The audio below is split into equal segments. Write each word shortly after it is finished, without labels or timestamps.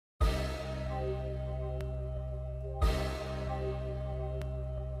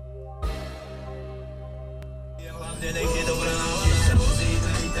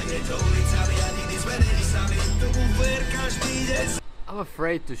I'm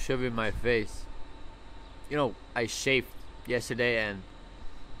afraid to show you my face. You know, I shaved yesterday and...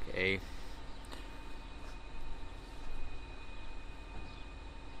 Okay.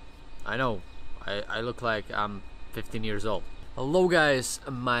 I know, I look like I'm 15 years old. Hello guys,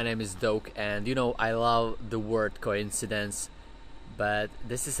 my name is Doke, and you know I love the word coincidence, but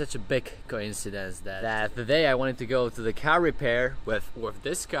this is such a big coincidence that today I wanted to go to the car repair with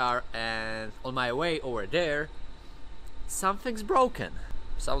this car, and on my way over there something's broken.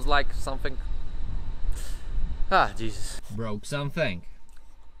 Sounds like something... Ah, Jesus. Broke something.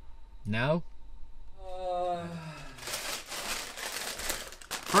 No?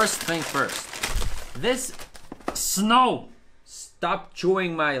 First thing first. This snow! Stop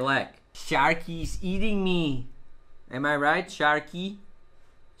chewing my leg. Sharky's eating me. Am I right, Sharky?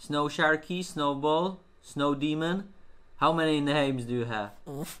 Snow Sharky, Snowball, Snow Demon. How many names do you have?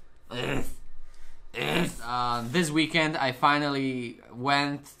 This weekend I finally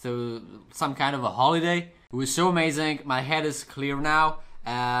went to some kind of a holiday. It was so amazing. My head is clear now.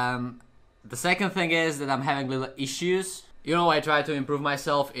 The second thing is that I'm having little issues. You know, I try to improve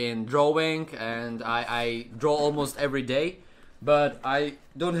myself in drawing, and I draw almost every day, but I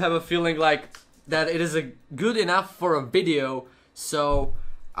don't have a feeling like that it is good enough for a video. So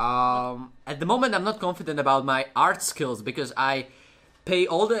at the moment I'm not confident about my art skills because I pay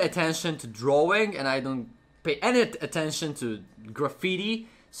all the attention to drawing and I don't pay any attention to graffiti.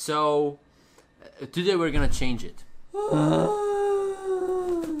 So today we're gonna change it.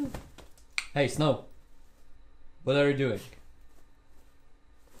 Hey Snow, what are you doing?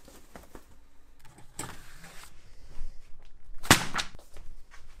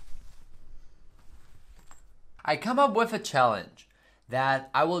 I come up with a challenge that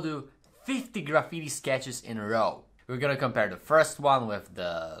I will do 50 graffiti sketches in a row. We're gonna compare the first one with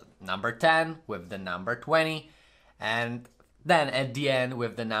the number 10, with the number 20, and then at the end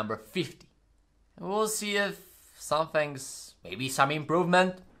with the number 50. And we'll see if maybe some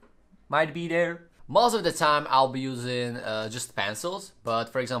improvement might be there. Most of the time I'll be using just pencils, but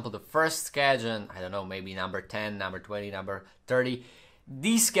for example the first sketch and I don't know, maybe number 10, number 20, number 30,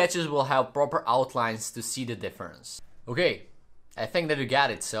 these sketches will have proper outlines to see the difference. Okay, I think that you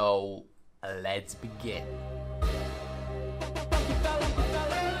got it, so let's begin.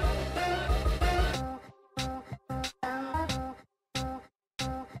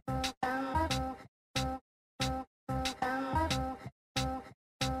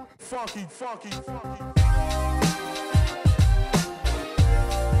 Funky.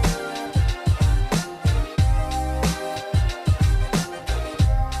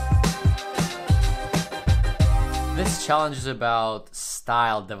 This challenge is about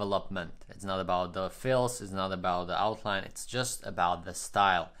style development. It's not about the fills, it's not about the outline, it's just about the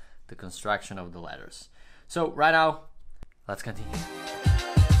style, the construction of the letters. So right now, let's continue.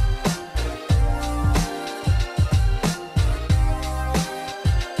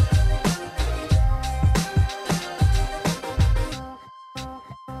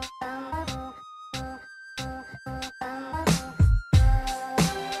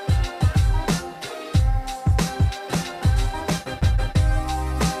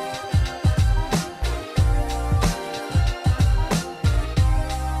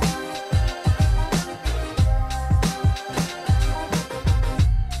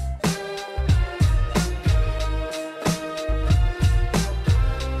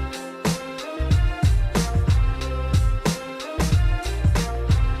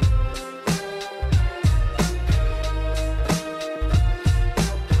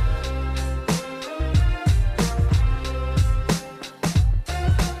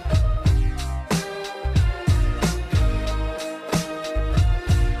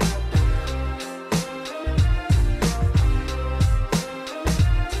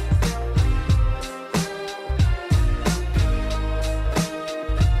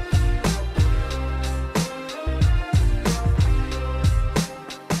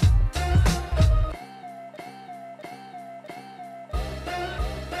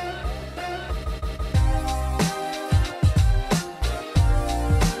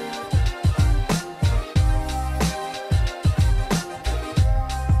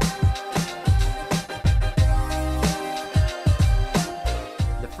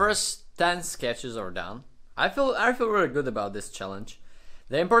 First 10 sketches are done. I feel really good about this challenge.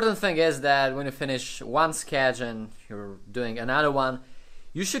 The important thing is that when you finish one sketch and you're doing another one,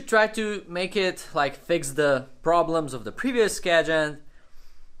 you should try to make it like fix the problems of the previous sketch and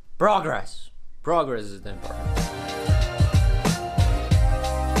progress. Progress is important.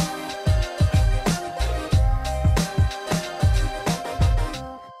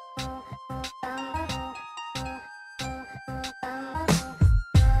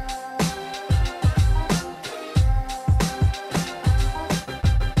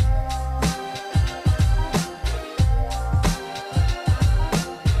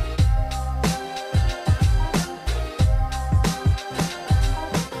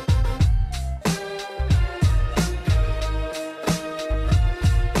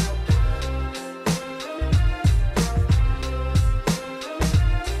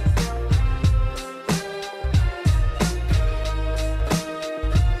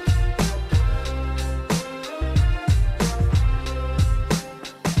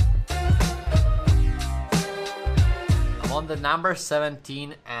 number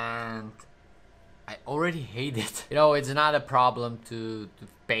 17 and I already hate it. You know, it's not a problem to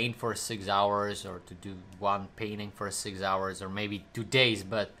paint for 6 hours or to do one painting for 6 hours or maybe 2 days,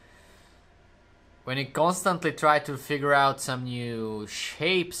 but when you constantly try to figure out some new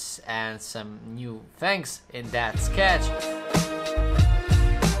shapes and some new things in that sketch,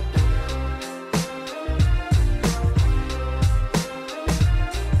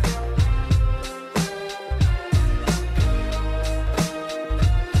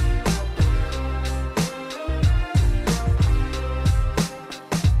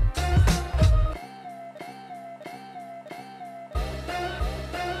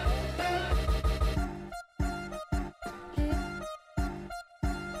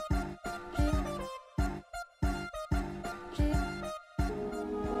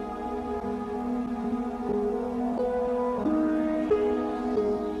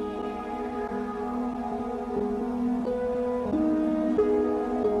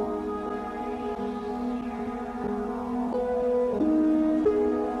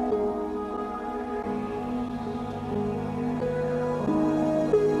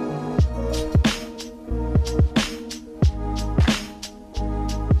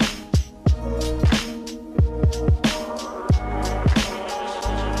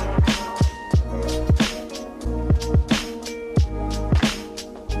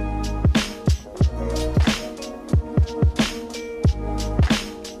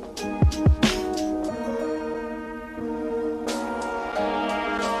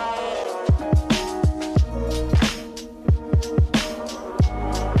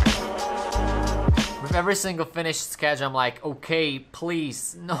 every single finished sketch I'm like, okay,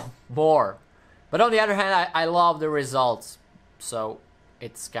 please, no more. But on the other hand, I love the results, so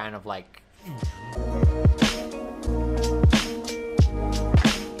it's kind of like...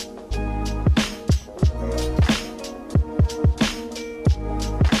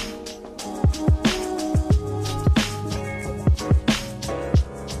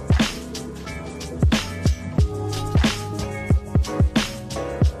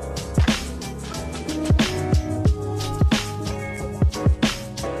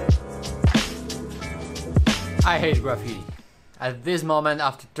 I hate graffiti. At this moment,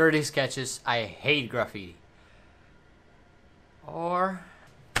 after 30 sketches, I hate graffiti. So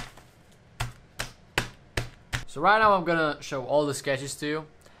right now I'm gonna show all the sketches to you,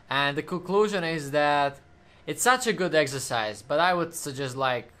 and the conclusion is that it's such a good exercise, but I would suggest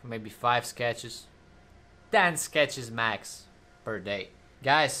like maybe 5 sketches, 10 sketches max per day.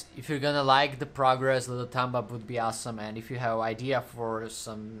 Guys, if you're gonna like the progress, a little thumb up would be awesome, and if you have an idea for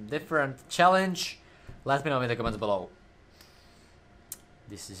some different challenge, let me know in the comments below.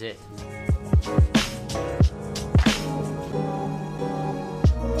 This is it.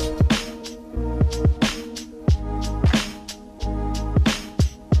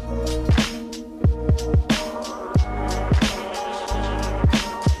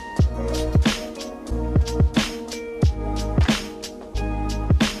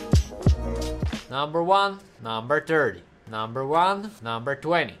 Number 1, number 30. Number 1, number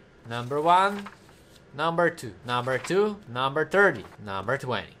 20. Number 1, number 2, number 2, number 30, number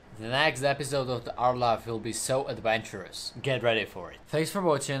 20. The next episode of the Art Life will be so adventurous. Get ready for it. Thanks for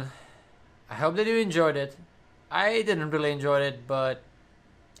watching. I hope that you enjoyed it. I didn't really enjoy it, but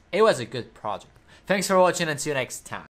it was a good project. Thanks for watching and see you next time.